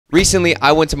Recently,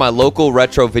 I went to my local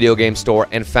retro video game store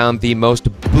and found the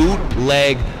most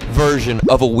bootleg version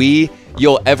of a Wii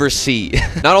you'll ever see.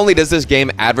 Not only does this game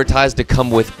advertise to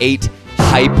come with 8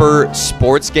 hyper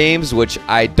sports games, which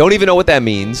I don't even know what that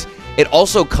means, it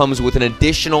also comes with an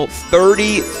additional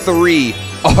 33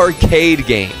 arcade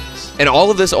games. And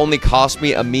all of this only cost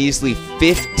me a measly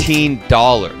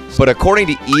 $15. But according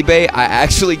to eBay, I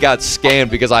actually got scammed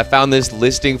because I found this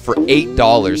listing for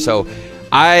 $8. So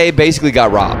I basically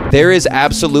got robbed. There is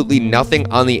absolutely nothing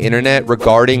on the internet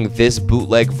regarding this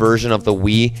bootleg version of the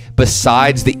Wii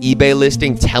besides the eBay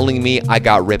listing telling me I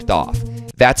got ripped off.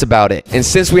 That's about it. And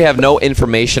since we have no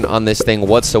information on this thing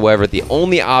whatsoever, the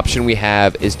only option we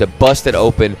have is to bust it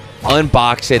open,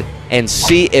 unbox it, and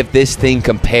see if this thing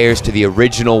compares to the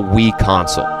original Wii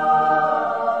console.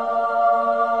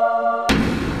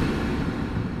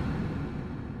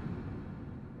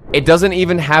 It doesn't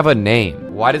even have a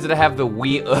name. Why does it have the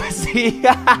Wii Uzi?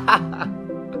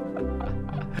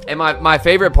 And my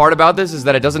favorite part about this is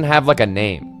that it doesn't have like a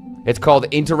name. It's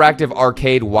called Interactive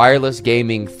Arcade Wireless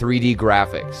Gaming 3D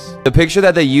Graphics. The picture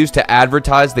that they use to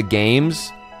advertise the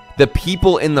games, the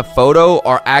people in the photo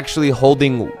are actually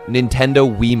holding Nintendo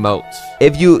Wiimotes.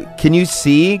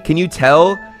 Can you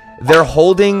tell? They're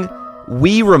holding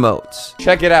Wii remotes.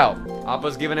 Check it out.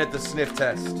 Appa's giving it the sniff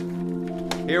test.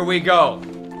 Here we go.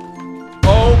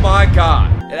 Oh my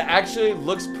God. It actually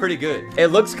looks pretty good. It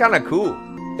looks kind of cool.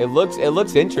 It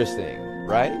looks interesting,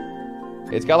 right?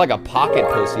 It's got like a pocket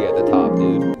pussy at the top,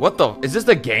 dude. What the? Is this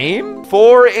the game?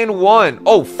 4-in-1.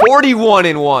 Oh,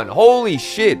 41-in-1. Holy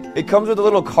shit. It comes with a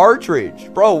little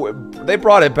cartridge. Bro, they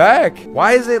brought it back.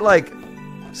 Why is it like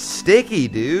sticky,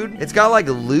 dude? It's got like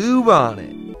lube on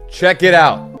it. Check it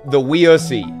out. The Wii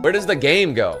Uzi. Where does the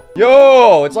game go?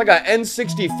 Yo, it's like a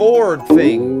N64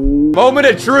 thing. Moment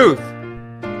of truth.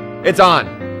 It's on.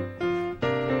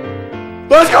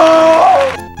 Let's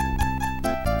go!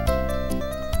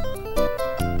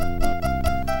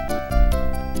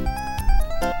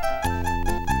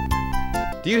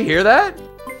 Do you hear that?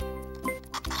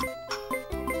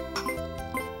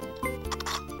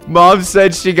 Mom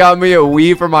said she got me a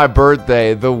Wii for my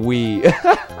birthday, the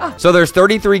Wii. So there's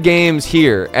 33 games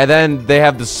here, and then they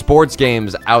have the sports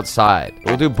games outside.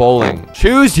 We'll do bowling.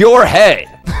 Choose your head.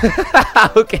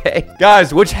 Okay.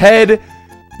 Guys, which head?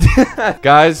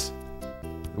 Guys,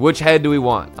 which head do we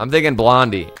want? I'm thinking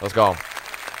Blondie. Let's go.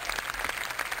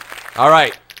 All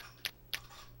right.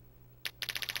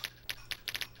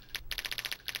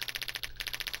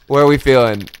 Where are we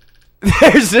feeling?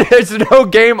 There's no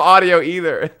game audio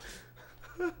either.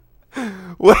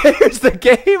 Where's the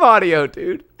game audio,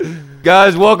 dude?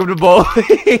 Guys, welcome to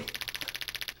bowling.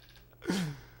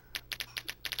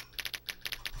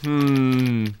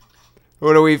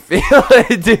 What are we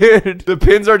feeling, dude? The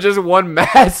pins are just one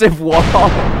massive wall.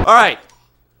 All right.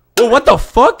 Well, what the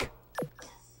fuck?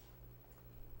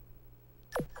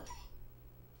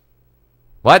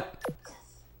 What?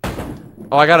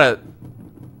 Oh, I gotta...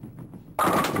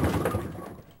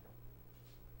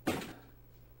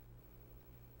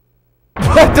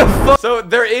 What the fuck? So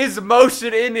there is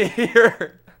motion in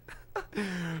here.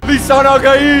 Lisan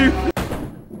al-Gaib.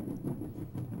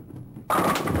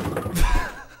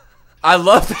 I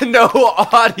love the no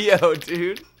audio,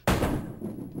 dude.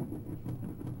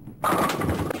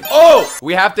 Oh!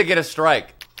 We have to get a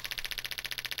strike.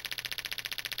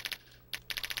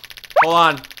 Hold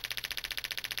on.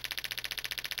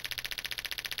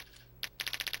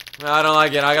 No, I don't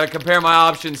like it. I gotta compare my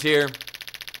options here.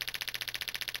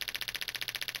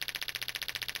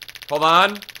 Hold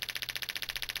on.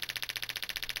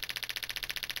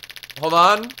 Hold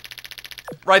on.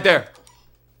 Right there.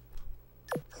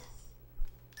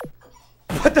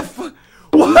 What the fuck?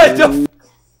 What the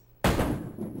f—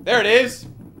 There it is.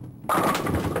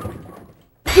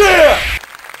 Yeah!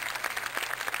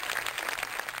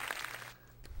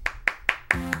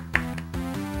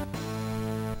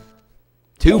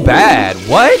 Too bad.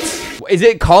 What? Is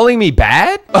it calling me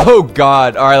bad? Oh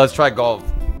God. All right, let's try golf.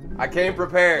 I came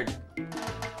prepared.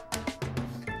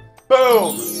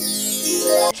 Boom.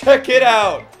 Check it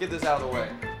out. Get this out of the way.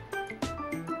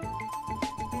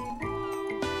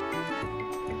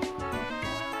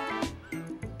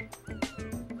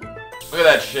 Look at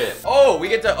that shit. Oh, we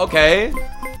get to, okay.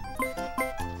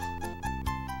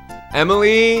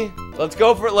 Emily, let's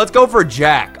go for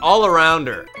Jack. All around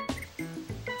her.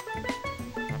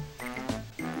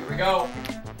 Here we go.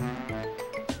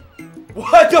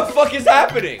 What the fuck is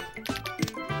happening?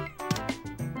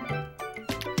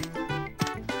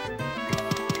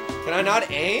 Can I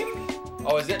not aim?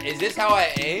 Oh, is this how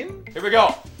I aim? Here we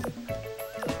go.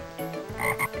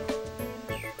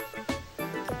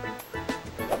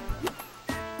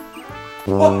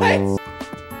 What?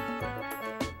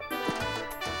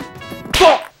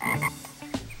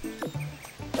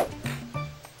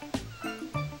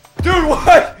 Dude,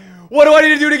 what? What do I need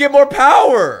to do to get more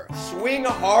power? Swing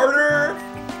harder?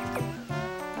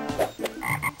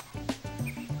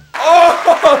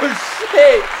 Oh,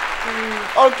 shit.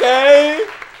 Okay.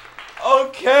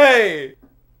 Okay.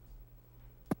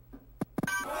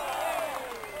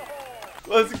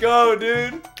 Let's go,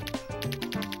 dude.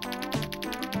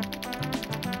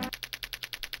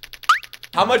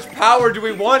 How much power do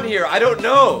we want here? I don't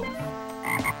know.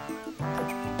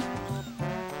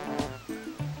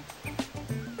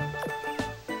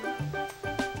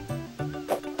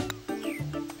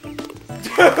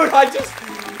 Dude,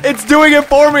 it's doing it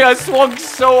for me. I swung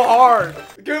so hard.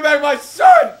 Give me back my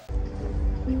son.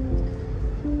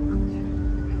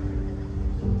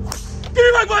 Give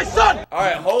me back my son. All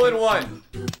right, hole in one.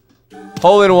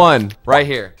 Hole in one, right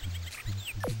here.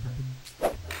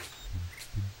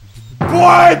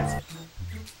 What?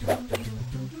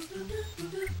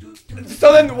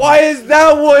 So then why is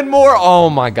that one more? Oh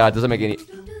my God, doesn't make any.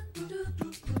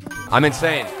 I'm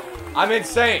insane. I'm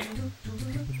insane.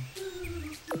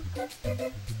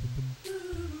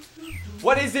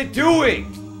 What is it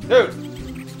doing? Dude.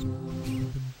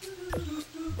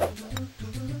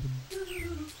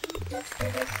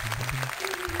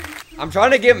 I'm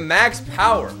trying to get max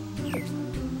power.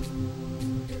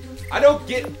 I don't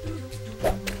get...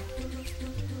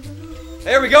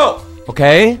 There we go.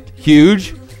 Okay,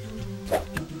 huge.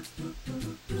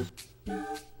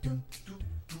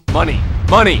 Money,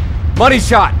 money, money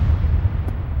shot.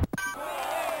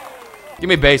 Give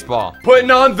me baseball. Putting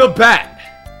on the bat.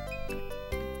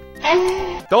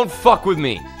 Don't fuck with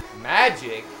me.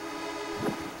 Magic?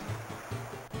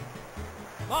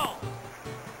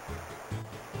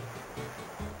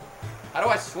 How do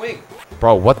I swing?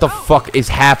 Bro, what the fuck is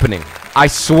happening? I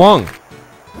swung.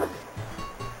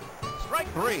 Strike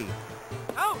three.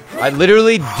 I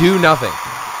literally do nothing.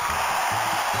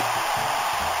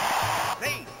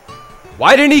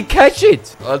 Why didn't he catch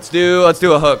it? Let's do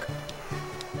a hook.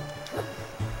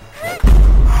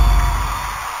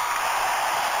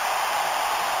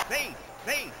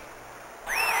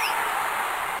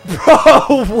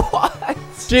 Bro, what?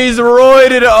 She's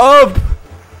roided up.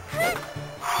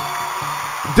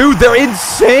 Dude, they're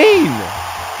insane.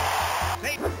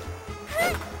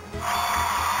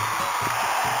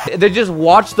 They just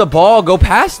watch the ball go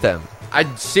past them.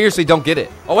 I seriously don't get it.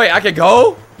 Oh, wait, I can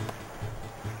go?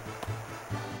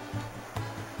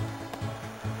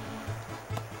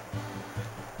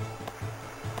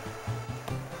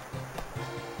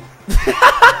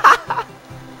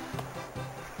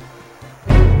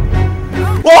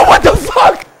 Whoa, what the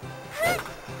fuck?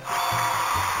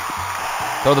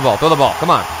 Throw the ball, throw the ball. Come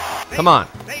on. Come on.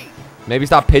 Maybe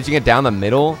stop pitching it down the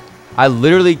middle. I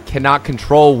literally cannot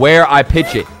control where I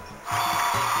pitch it.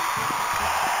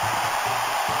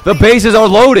 The bases are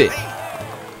loaded.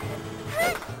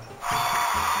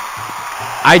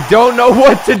 I don't know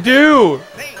what to do.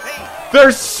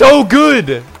 They're so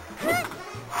good.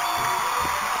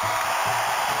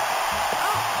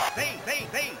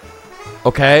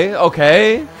 Okay,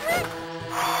 okay.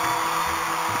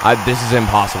 This is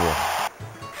impossible.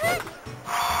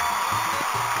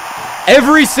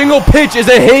 Every single pitch is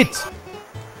a hit.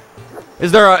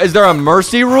 Is there a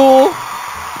mercy rule?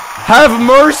 Have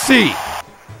mercy.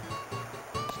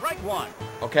 Strike one.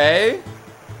 Okay.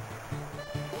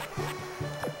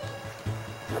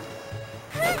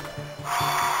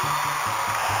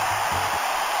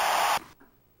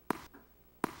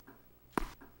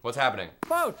 What's happening?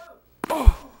 Boat.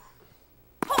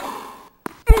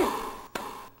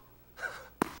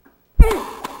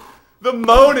 The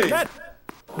moaning.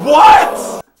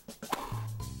 What?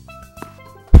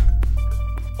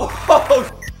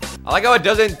 Oh. I like how it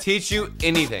doesn't teach you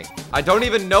anything. I don't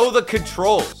even know the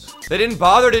controls. They didn't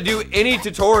bother to do any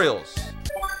tutorials.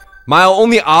 My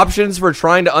only options for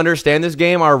trying to understand this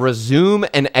game are resume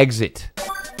and exit.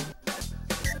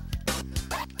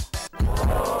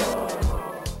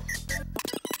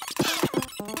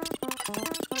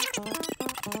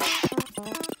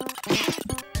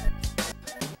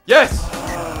 Yes!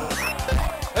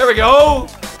 There we go!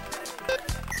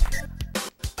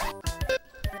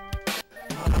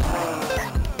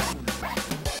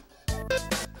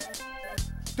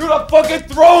 Dude, I'm fucking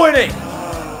throwing it!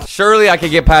 Surely I can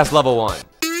get past level 1.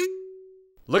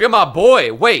 Look at my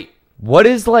boy. Wait, what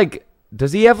is like...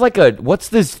 Does he have like a... What's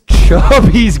this chub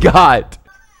he's got?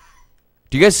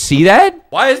 Do you guys see that?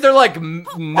 Why is there like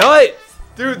nut?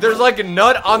 Dude, there's like a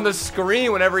nut on the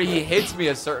screen whenever he hits me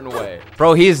a certain way.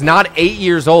 Bro, he is not 8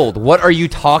 years old. What are you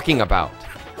talking about?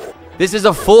 This is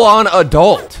a full-on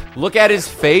adult. Look at his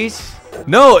face.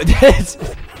 No,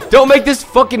 don't make this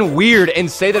fucking weird and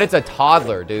say that it's a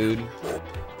toddler, dude.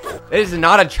 It is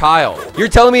not a child. You're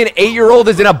telling me an 8-year-old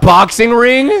is in a boxing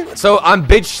ring? So I'm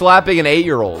bitch slapping an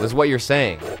 8-year-old is what you're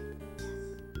saying.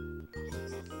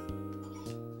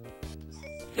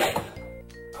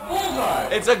 Bullseye.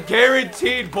 It's a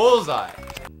guaranteed bullseye.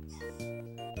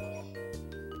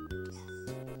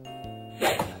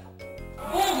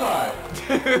 Bullseye.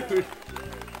 Dude,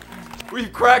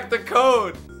 we've cracked the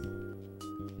code.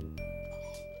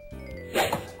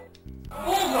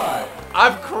 Bullseye.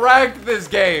 I've cracked this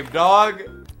game, dog.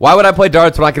 Why would I play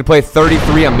darts when I can play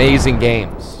 33 amazing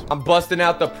games? I'm busting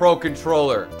out the Pro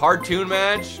Controller. Cartoon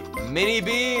match, mini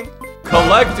B,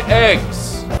 collect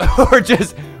eggs, or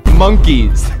just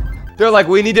monkeys. They're like,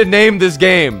 we need to name this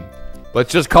game.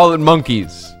 Let's just call it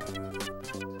monkeys.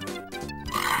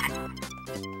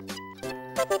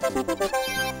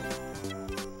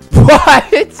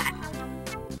 What?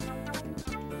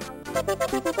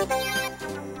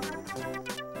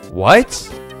 What?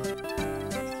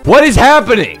 What is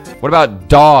happening? What about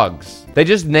dogs? They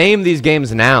just name these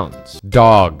games nouns.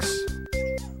 Dogs.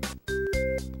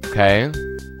 Okay.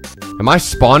 Am I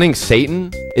spawning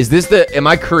Satan? Is this am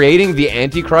I creating the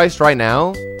Antichrist right now?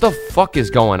 What the fuck is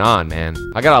going on, man?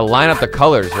 I gotta line up the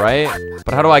colors, right?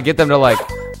 But how do I get them to like...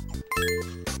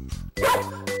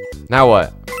 Now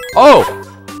what? Oh!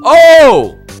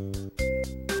 Oh!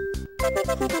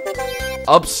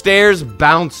 Upstairs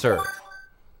bouncer.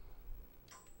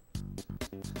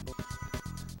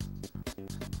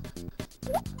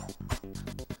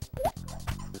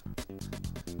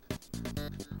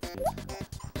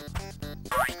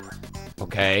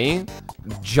 Okay.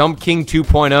 Jump King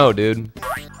 2.0, dude.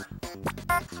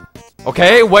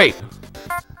 Okay, wait.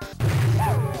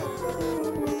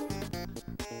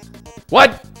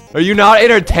 What? Are you not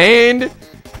entertained?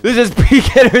 This is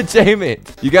peak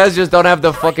entertainment. You guys just don't have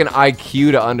the fucking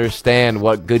IQ to understand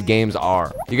what good games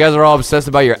are. You guys are all obsessed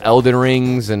about your Elden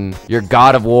Rings and your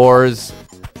God of Wars.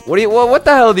 What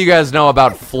the hell do you guys know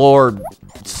about floor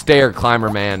stair climber,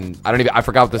 man? I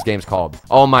forgot what this game's called.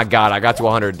 Oh my god, I got to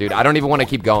 100, dude. I don't even want to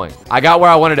keep going. I got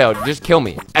where I wanted to. Just kill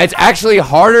me. It's actually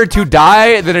harder to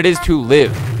die than it is to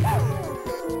live.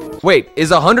 Wait,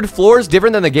 is 100 floors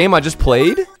different than the game I just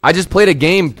played? I just played a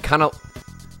game kind of...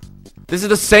 This is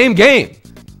the same game.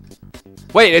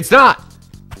 Wait, it's not.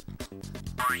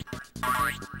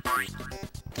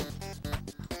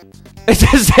 It's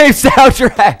the same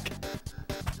soundtrack.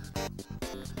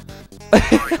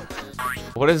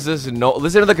 What is this? No,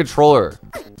 listen to the controller.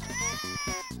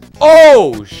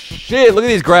 Oh shit! Look at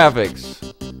these graphics.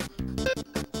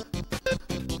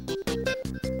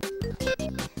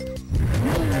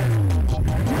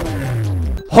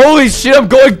 Holy shit! I'm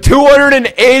going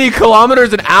 280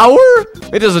 kilometers an hour.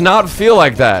 It does not feel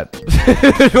like that.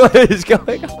 What is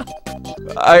going on?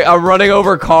 I'm running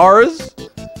over cars.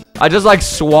 I just like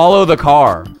swallow the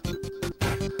car.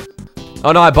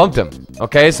 Oh no, I bumped him.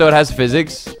 Okay, so it has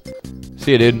physics.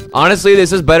 See ya, dude. Honestly,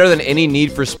 this is better than any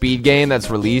Need for Speed game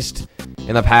that's released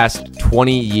in the past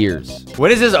 20 years. When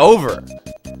is this over?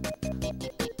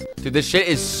 Dude, this shit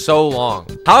is so long.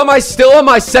 How am I still on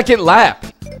my second lap?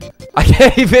 I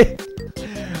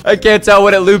can't tell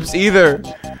when it loops either.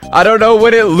 I don't know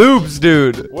when it loops,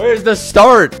 dude. Where's the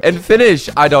start and finish?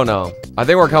 I don't know. I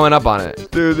think we're coming up on it.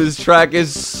 Dude, this track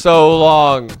is so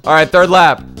long. All right, third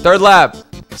lap. Third lap.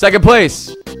 Second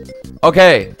place.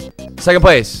 Okay. Second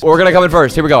place. We're gonna come in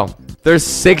first. Here we go. There's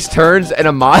 6 turns and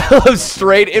a mile of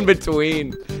straight in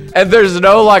between. And there's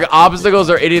no like obstacles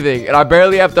or anything. And I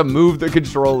barely have to move the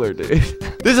controller, dude.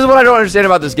 This is what I don't understand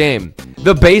about this game.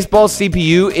 The baseball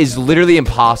CPU is literally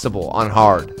impossible on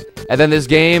hard. And then this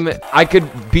game, I could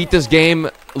beat this game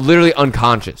literally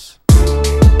unconscious.